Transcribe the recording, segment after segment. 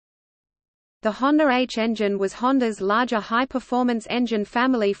The Honda H engine was Honda's larger high-performance engine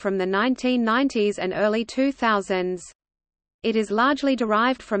family from the 1990s and early 2000s. It is largely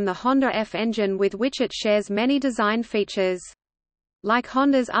derived from the Honda F engine, with which it shares many design features. Like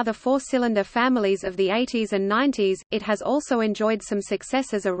Honda's other four-cylinder families of the 80s and 90s, it has also enjoyed some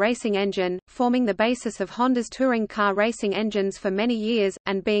success as a racing engine, forming the basis of Honda's touring car racing engines for many years,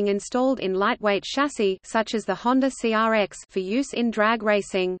 and being installed in lightweight chassis such as the Honda CRX for use in drag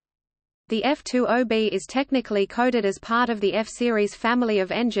racing. The F20B is technically coded as part of the F-Series family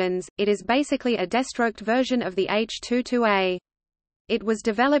of engines. It is basically a destroked version of the H22A. It was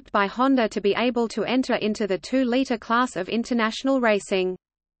developed by Honda to be able to enter into the 2-liter class of international racing.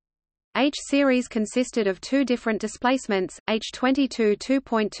 H-Series consisted of two different displacements, H22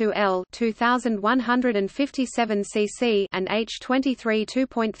 2.2L 2157 cc and H23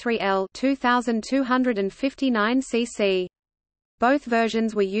 2.3L 2259 cc. Both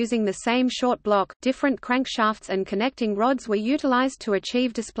versions were using the same short block, different crankshafts and connecting rods were utilized to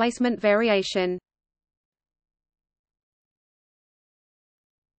achieve displacement variation.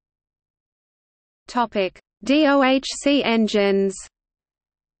 Topic: DOHC engines.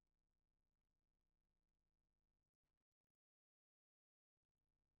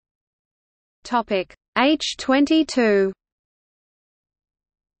 Topic: H22.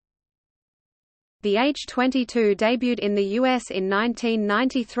 The H22 debuted in the US in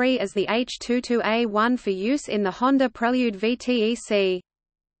 1993 as the H22A1 for use in the Honda Prelude VTEC.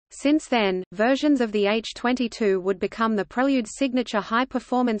 Since then, versions of the H22 would become the Prelude's signature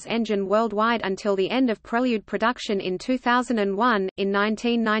high-performance engine worldwide until the end of Prelude production in 2001. In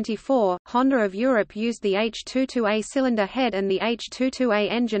 1994, Honda of Europe used the H22A cylinder head and the H22A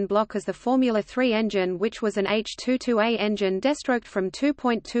engine block as the Formula 3 engine, which was an H22A engine destroked from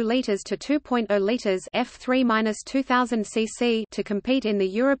 2.2 litres to 2.0 litres F3-2000 cc to compete in the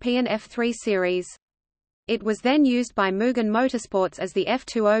European F3 series. It was then used by Mugen Motorsports as the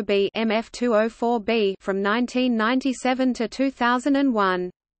F20B MF204B from 1997 to 2001.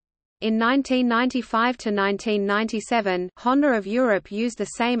 In 1995 to 1997, Honda of Europe used the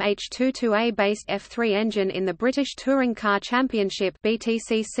same H22A-based F3 engine in the British Touring Car Championship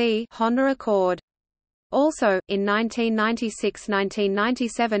 (BTCC) Honda Accord. Also, in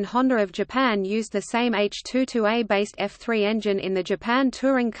 1996–1997 Honda of Japan used the same H22A-based F3 engine in the Japan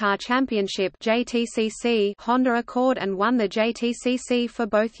Touring Car Championship (JTCC) Honda Accord and won the JTCC for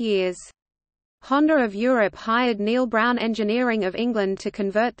both years. Honda of Europe hired Neil Brown Engineering of England to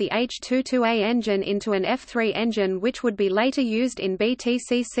convert the H22A engine into an F3 engine, which would be later used in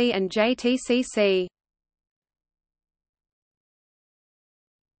BTCC and JTCC.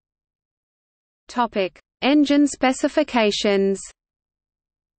 Topic: Engine specifications.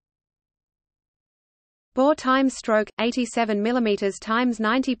 Bore times stroke 87 mm x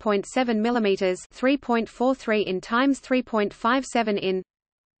 90.7 mm 3.43 in times 3.57 in.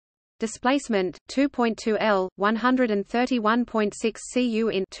 Displacement 2.2 L 131.6 cu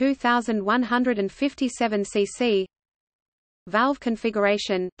in 2157 cc. Valve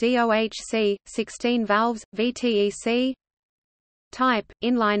configuration DOHC 16 valves VTEC. Type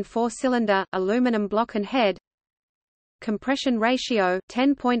inline 4-cylinder aluminum block and head. Compression ratio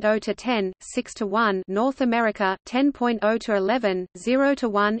 10.0 to 10, 6 to 1 North America, 10.0 to 11, 0 to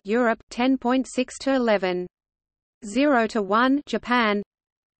 1 Europe, 10.6 to 11, 0 to 1 Japan.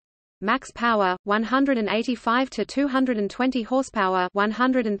 Max power 185 to 220 horsepower,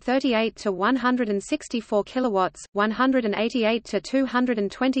 138 to 164 kilowatts, 188 to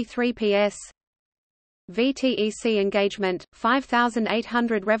 223 PS. VTEC engagement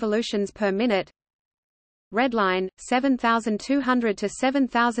 5,800 revolutions per minute. Redline 7,200 to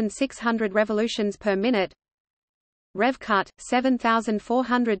 7,600 revolutions per minute. Rev cut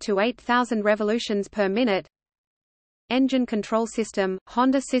 7,400 to 8,000 revolutions per minute. Engine control system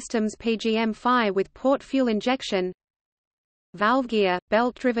Honda Systems PGM-FI with port fuel injection. Valve gear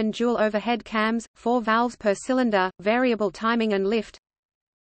belt-driven dual overhead cams, 4 valves per cylinder, variable timing and lift.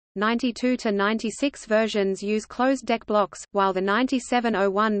 92 to 96 versions use closed deck blocks, while the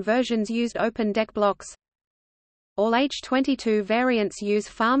 9701 versions used open deck blocks. All H22 variants use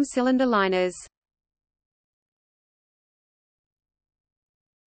farm cylinder liners.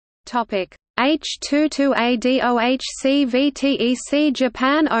 Topic: H22A DOHC VTEC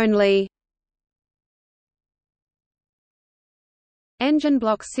Japan only. Engine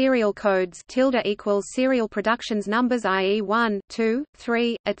block serial codes == serial productions numbers, i.e. 1, 2,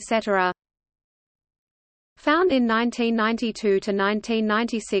 3, etc. Found in 1992 to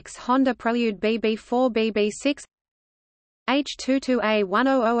 1996 Honda Prelude BB4 BB6. H22A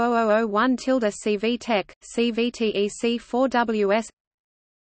 100001 =C VTEC, C VTEC 4WS.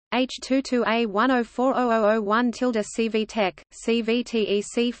 H22A104001 CVTEC,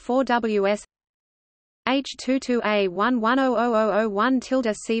 CVTEC 4WS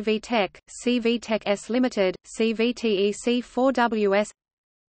H22A110001 CVTEC, CVTEC S Limited, CVTEC 4WS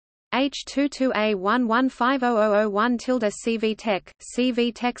H22A115001 CVTEC,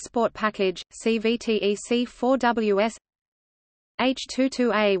 CVTEC Sport Package, CVTEC 4WS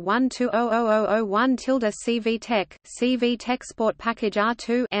H22A120001 CVTEC, CVTEC Sport Package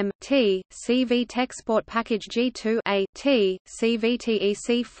R2 MT, CVTEC Sport Package G2 AT,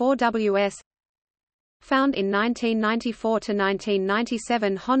 CVTEC 4WS. Found in 1994 to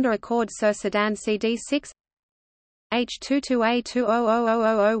 1997 Honda Accord Sur Sedan CD6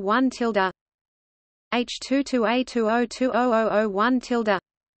 H22A200001 H22A20200001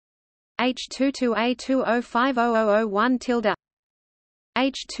 H22A20500001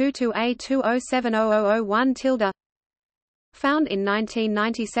 H22A20700001 Found in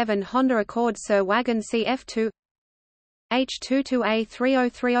 1997 Honda Accord Sur Wagon CF2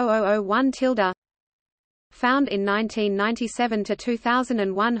 H22A30300001 Found in 1997 to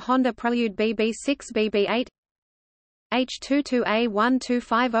 2001 Honda Prelude BB6 BB8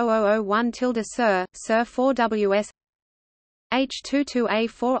 H22A12500001 Sur 4WS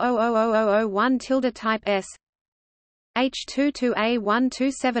H22A400001 Type S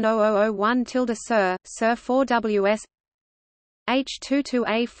H22A12700001 Sur 4WS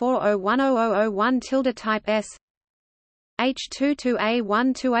H22A40100001 Type S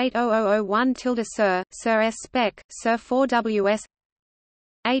H22A12800001 Sur S Spec, Sur 4WS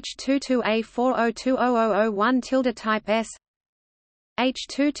H22A40200001 Type S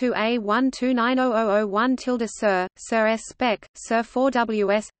H22A12900001 Sur S Spec, Sur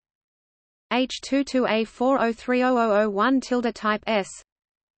 4WS H22A40300001 Type S.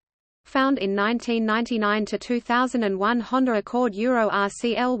 Found in 1999 to 2001 Honda Accord Euro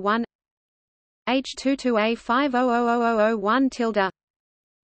RCL1 H22A500001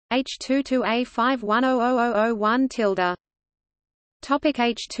 H22A510001 Topic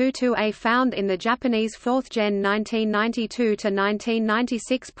H22A found in the Japanese 4th Gen 1992 to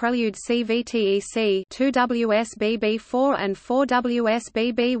 1996 Prelude CVTEC 2WSBB4 and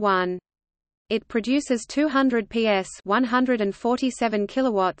 4WSBB1. It produces 200 PS, 147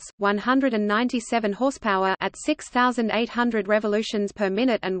 kilowatts, 197 horsepower at 6,800 revolutions per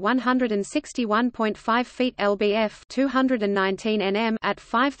minute and 161.5 feet lbf, 219 Nm at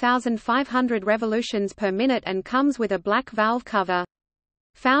 5,500 revolutions per minute and comes with a black valve cover.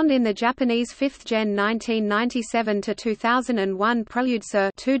 Found in the Japanese 5th Gen 1997 to 2001 Prelude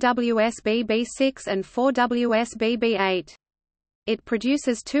Sur 2WSBB6 and 4WSBB8. It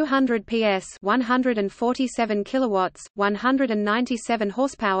produces 200 PS, 147 kilowatts, 197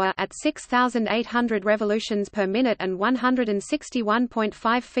 horsepower at 6,800 revolutions per minute and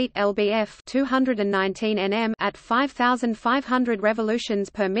 161.5 feet lbf, 219 Nm at 5,500 revolutions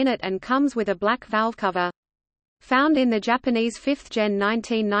per minute and comes with a black valve cover. Found in the Japanese 5th Gen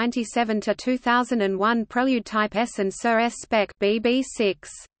 1997 to 2001 Prelude Type S and Sur S Spec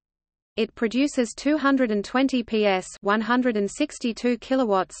BB6. It produces 220 PS, 162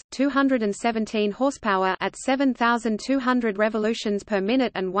 kilowatts, 217 horsepower at 7,200 revolutions per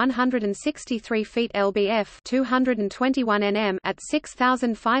minute and 163 feet lbf, 221 Nm at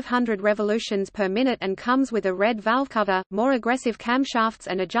 6,500 revolutions per minute and comes with a red valve cover, more aggressive camshafts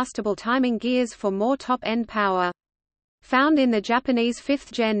and adjustable timing gears for more top-end power. Found in the Japanese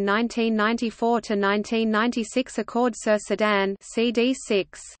 5th Gen 1994 to 1996 Accord Sur Sedan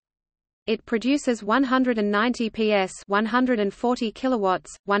CD6. It produces 190 PS, 140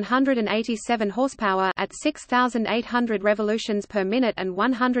 kilowatts, 187 horsepower at 6,800 revolutions per minute and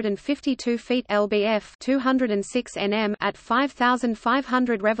 152 feet lbf, 206 Nm at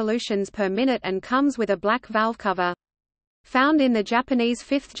 5,500 revolutions per minute and comes with a black valve cover. Found in the Japanese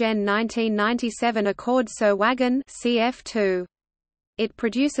 5th Gen 1997 Accord Sur Wagon CF2. It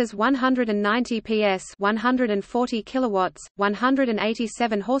produces 190 PS, 140 kilowatts,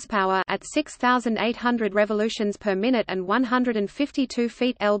 187 horsepower at 6,800 revolutions per minute and 152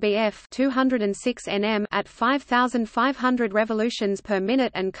 feet lbf, 206 Nm at 5,500 revolutions per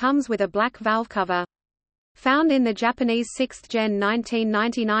minute and comes with a black valve cover. Found in the Japanese 6th Gen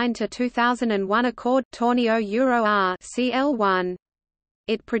 1999 to 2001 Accord Tornio Euro R CL1.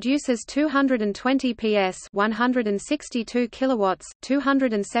 It produces 220 PS, 162 kilowatts,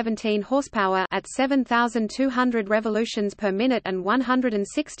 217 horsepower at 7,200 revolutions per minute and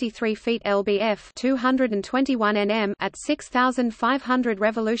 163 feet lbf, 221 Nm at 6,500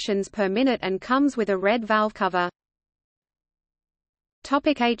 revolutions per minute and comes with a red valve cover.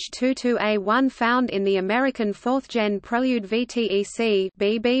 H22A1 found in the American 4th-gen Prelude VTEC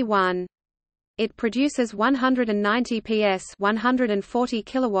BB1. It produces 190 PS, 140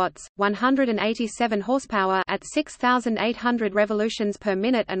 kilowatts, 187 horsepower at 6,800 revolutions per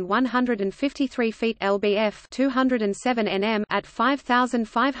minute and 153 feet lbf, 207 Nm at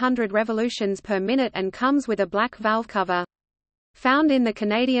 5,500 revolutions per minute and comes with a black valve cover. Found in the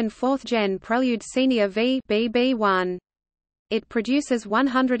Canadian 4th-gen Prelude Senior V BB1. It produces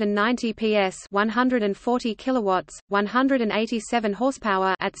 190 PS, 140 kilowatts, 187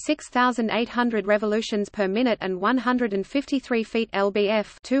 horsepower at 6,800 revolutions per minute and 153 feet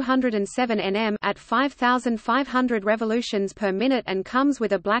lbf, 207 Nm at 5,500 revolutions per minute and comes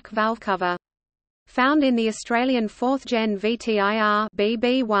with a black valve cover. Found in the Australian 4th-gen VTIR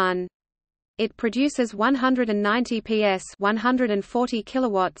BB1. It produces 190 PS, 140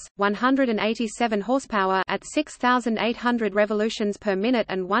 kilowatts, 187 horsepower at 6,800 revolutions per minute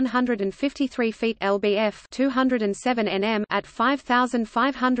and 153 feet lbf, 207 Nm at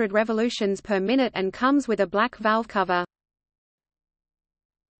 5,500 revolutions per minute and comes with a black valve cover.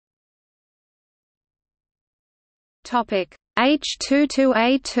 Topic: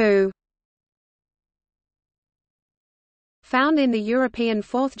 H22A2. Found in the European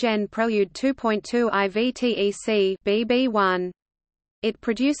 4th-gen Prelude 2.2 VTEC BB1. It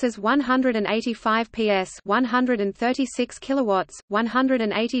produces 185 PS, 136 kilowatts,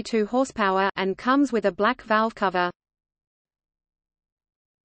 182 horsepower and comes with a black valve cover.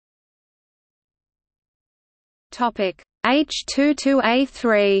 Topic: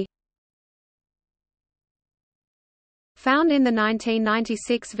 H22A3. Found in the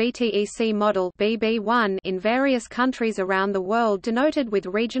 1996 VTEC model BB1 in various countries around the world denoted with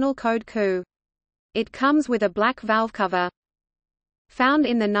regional code Q. It comes with a black valve cover. Found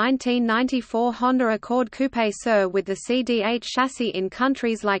in the 1994 Honda Accord Coupe Sur with the CDH chassis in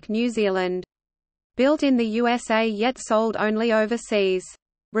countries like New Zealand. Built in the USA yet sold only overseas.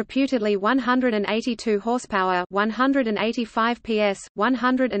 Reputedly 182 horsepower, 185 PS,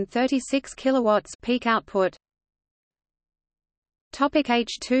 136 kilowatts peak output.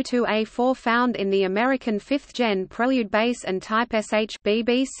 H22A4 found in the American 5th-gen Prelude Bass and Type SH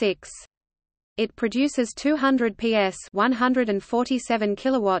BB6. It produces 200 PS, 147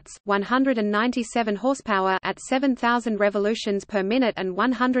 kilowatts, 197 horsepower at 7,000 revolutions per minute and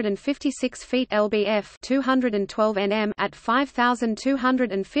 156 feet lbf, 212 Nm at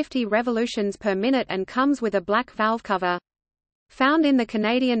 5,250 revolutions per minute and comes with a black valve cover. Found in the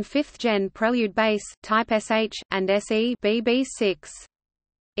Canadian 5th-gen Prelude Bass, Type SH, and SE BB6.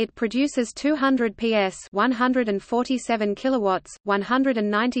 It produces 200 PS, 147 kilowatts,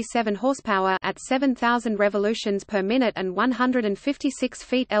 197 horsepower at 7,000 revolutions per minute and 156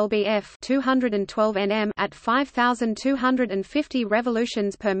 feet lbf, 212 Nm at 5,250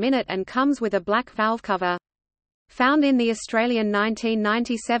 revolutions per minute and comes with a black valve cover. Found in the Australian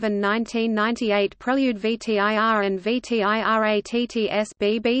 1997–1998 Prelude VTIR and VTIR ATTS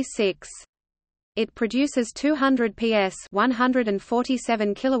BB6. It produces 200 PS,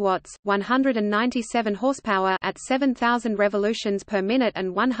 147 kilowatts, 197 horsepower at 7,000 revolutions per minute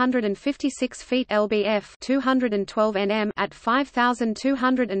and 156 feet lbf, 212 Nm at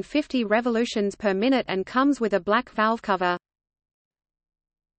 5,250 revolutions per minute and comes with a black valve cover.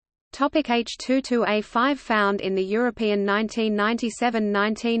 H22A5 found in the European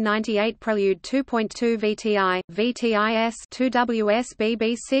 1997–1998 Prelude 2.2 VTI, VTIS 2WS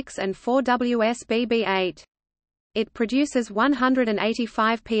BB6 and 4WS BB8. It produces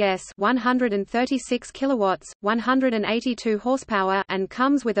 185 PS, 136 kilowatts, 182 horsepower and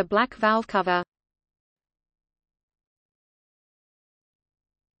comes with a black valve cover.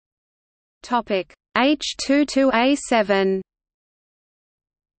 Topic: H22A7.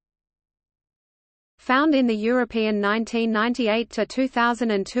 Found in the European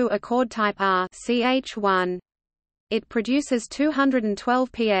 1998–2002 Accord Type R CH1. It produces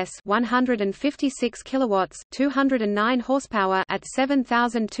 212 PS, 156 kilowatts, 209 horsepower at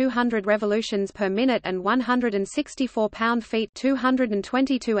 7,200 revolutions per minute and 164 pound-feet,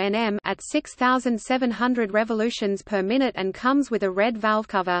 222 Nm at 6,700 revolutions per minute and comes with a red valve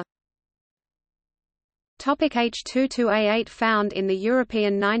cover. H22A8 found in the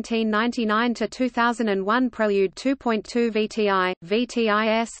European 1999–2001 Prelude 2.2 VTI,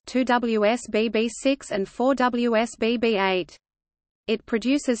 VTIS 2WS BB6 and 4WS BB8. It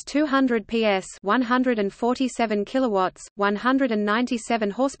produces 200 PS, 147 kilowatts,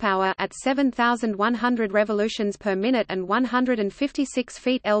 197 horsepower at 7,100 revolutions per minute and 156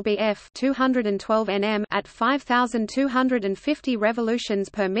 feet lbf, 212 Nm at 5,250 revolutions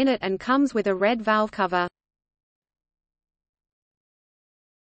per minute and comes with a red valve cover.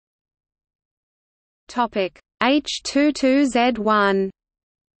 H22Z1.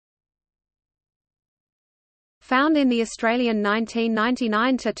 Found in the Australian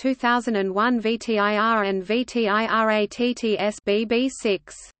 1999–2001 VTIR and VTIRATTS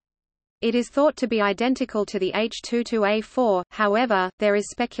BB6. It is thought to be identical to the H22A4, however, there is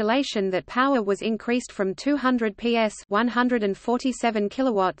speculation that power was increased from 200 PS 147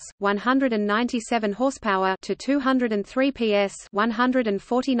 kilowatts, 197 horsepower to 203 PS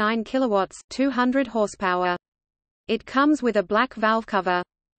 149 kilowatts, 200 horsepower. It comes with a black valve cover.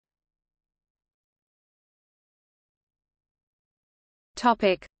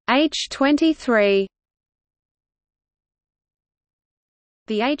 H23.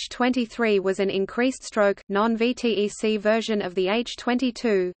 The H23 was an increased-stroke, non-VTEC version of the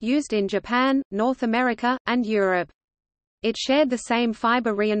H22, used in Japan, North America, and Europe. It shared the same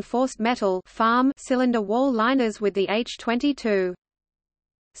fiber-reinforced metal cylinder wall liners with the H22.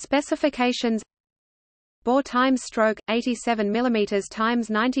 Specifications: bore times stroke 87 mm x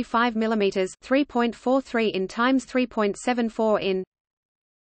 95 mm 3.43 in x 3.74 in.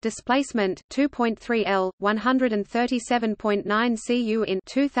 Displacement 2.3 L, 137.9 cu in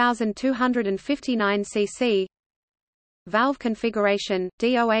 2259 cc. Valve configuration: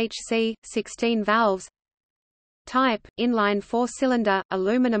 DOHC, 16 valves. Type: inline 4-cylinder,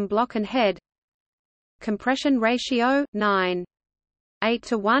 aluminum block and head. Compression ratio: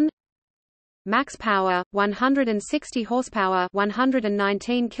 9:8:1. Max power: 160 horsepower,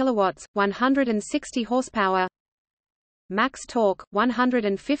 119 kilowatts, 160 horsepower. Max torque: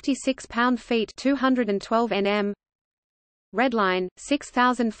 156 pound-feet, 212 Nm. Redline: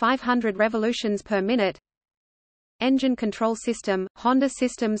 6,500 revolutions per minute. Engine control system: Honda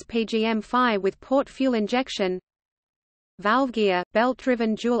Systems PGM-Fi with port fuel injection. Valve gear: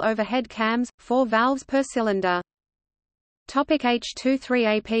 belt-driven dual overhead cams, 4 valves per cylinder.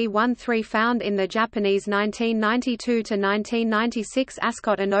 H23AP13 found in the Japanese 1992–1996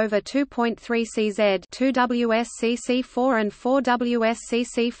 Ascot Innova 2.3 CZ 2 WSCC4 and 4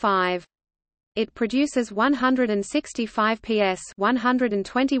 WSCC5. It produces 165 PS,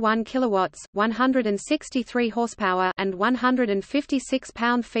 121 kilowatts, 163 horsepower, and 156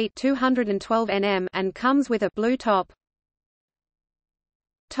 pound-feet, 212 Nm, and comes with a blue top.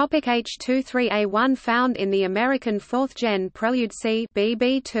 H23A1 found in the American 4th Gen Prelude C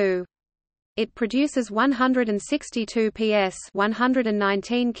BB2. It produces 162 PS,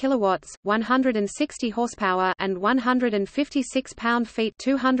 119 kilowatts, 160 horsepower, and 156 pound-feet,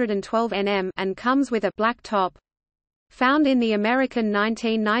 212 Nm, and comes with a black top. Found in the American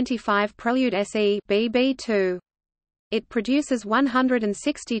 1995 Prelude SE BB2. It produces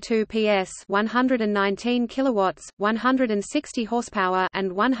 162 PS, 119 kilowatts, 160 horsepower,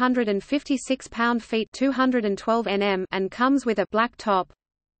 and 156 pound-feet, 212 Nm, and comes with a black top.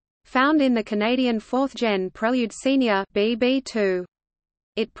 Found in the Canadian 4th Gen Prelude Senior BB2.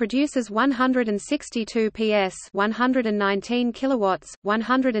 It produces 162 PS, 119 kilowatts,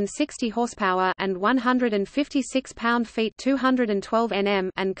 160 horsepower, and 156 pound-feet, 212 Nm,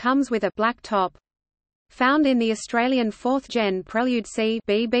 and comes with a black top. Found in the Australian 4th Gen Prelude C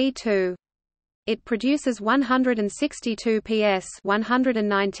BB2. It produces 162 PS,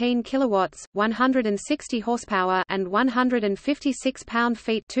 119 kilowatts, 160 horsepower, and 156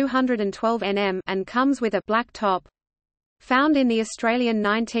 pound-feet, 212 Nm, and comes with a black top. Found in the Australian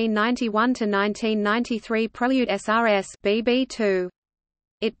 1991–1993 Prelude SRS BB2.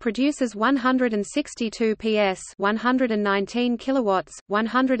 It produces 162 PS, 119 kilowatts,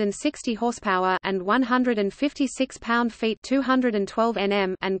 160 horsepower, and 156 pound-feet, 212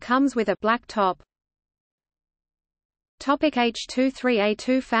 Nm, and comes with a black top.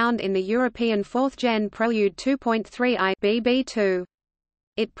 H23A2 found in the European 4th Gen Prelude 2.3i BB2.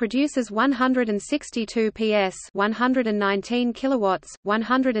 It produces 162 PS, 119 kilowatts,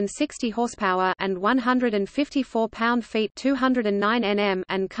 160 horsepower, and 154 pound-feet, 209 Nm,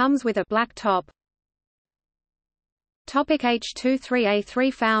 and comes with a black top.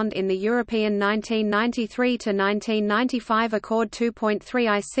 H23A3 found in the European 1993–1995 Accord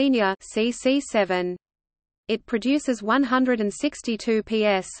 2.3i Senior CC7. It produces 162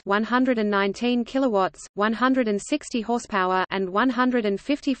 PS, 119 kilowatts, 160 horsepower, and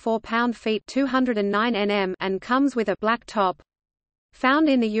 154 pound-feet, 209 Nm, and comes with a black top. Found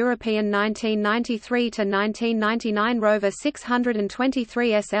in the European 1993–1999 Rover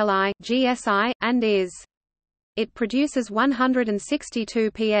 623 SLI GSI, and is. It produces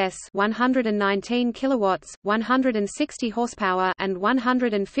 162 PS, 119 kilowatts, 160 horsepower, and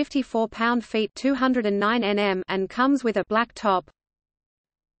 154 pound-feet, 209 Nm, and comes with a black top.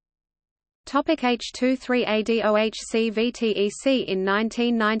 H23A DOHC VTEC. In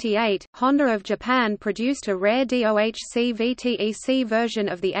 1998, Honda of Japan produced a rare DOHC VTEC version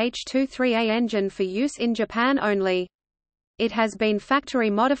of the H23A engine for use in Japan only. It has been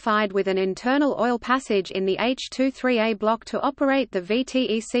factory modified with an internal oil passage in the H23A block to operate the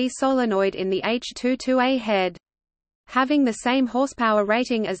VTEC solenoid in the H22A head. Having the same horsepower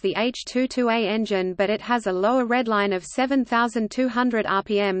rating as the H22A engine, but it has a lower redline of 7,200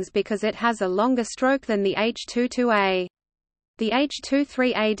 rpm because it has a longer stroke than the H22A. The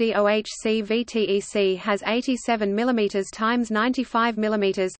H23A DOHC VTEC has 87 mm x 95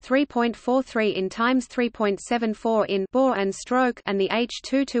 mm 3.43 in x 3.74 in bore and stroke, and the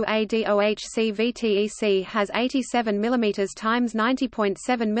H22A DOHC VTEC has 87 mm x 90.7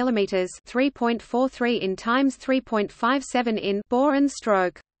 mm 3.43 in x 3.57 in bore and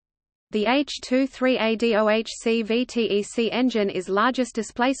stroke. The H23A DOHC VTEC engine is largest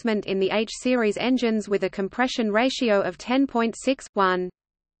displacement in the H-series engines with a compression ratio of 10.6:1.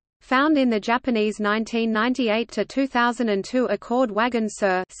 Found in the Japanese 1998–2002 Accord Wagon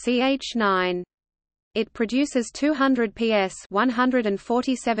Sir CH9. It produces 200 PS,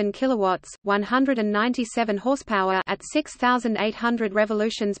 147 kilowatts, 197 horsepower at 6,800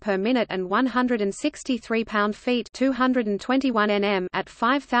 revolutions per minute and 163 pound-feet, 221 Nm at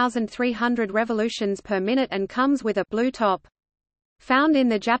 5,300 revolutions per minute, and comes with a blue top. Found in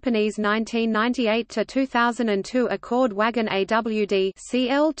the Japanese 1998–2002 Accord Wagon AWD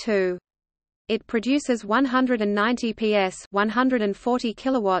CL2. It produces 190 PS, 140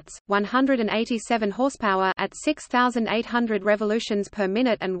 kilowatts, 187 horsepower at 6,800 revolutions per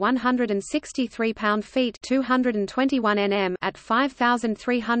minute and 163 pound-feet, 221 Nm at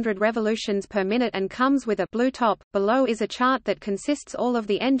 5,300 revolutions per minute, and comes with a blue top. Below is a chart that consists all of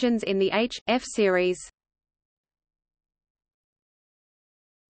the engines in the H/F series.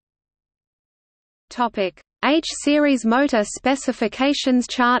 Topic: H-series motor specifications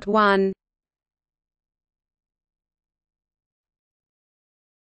chart 1.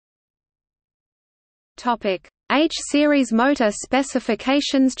 Topic: H-series motor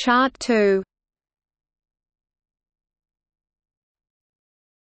specifications chart 2.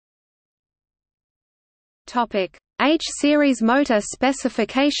 Topic: H-series motor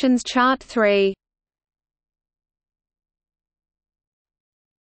specifications chart 3.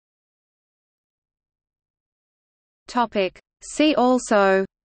 Topic: See also.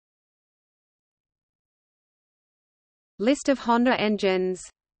 List of Honda engines.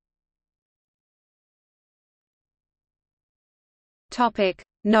 Topic: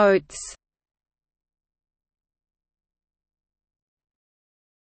 Notes.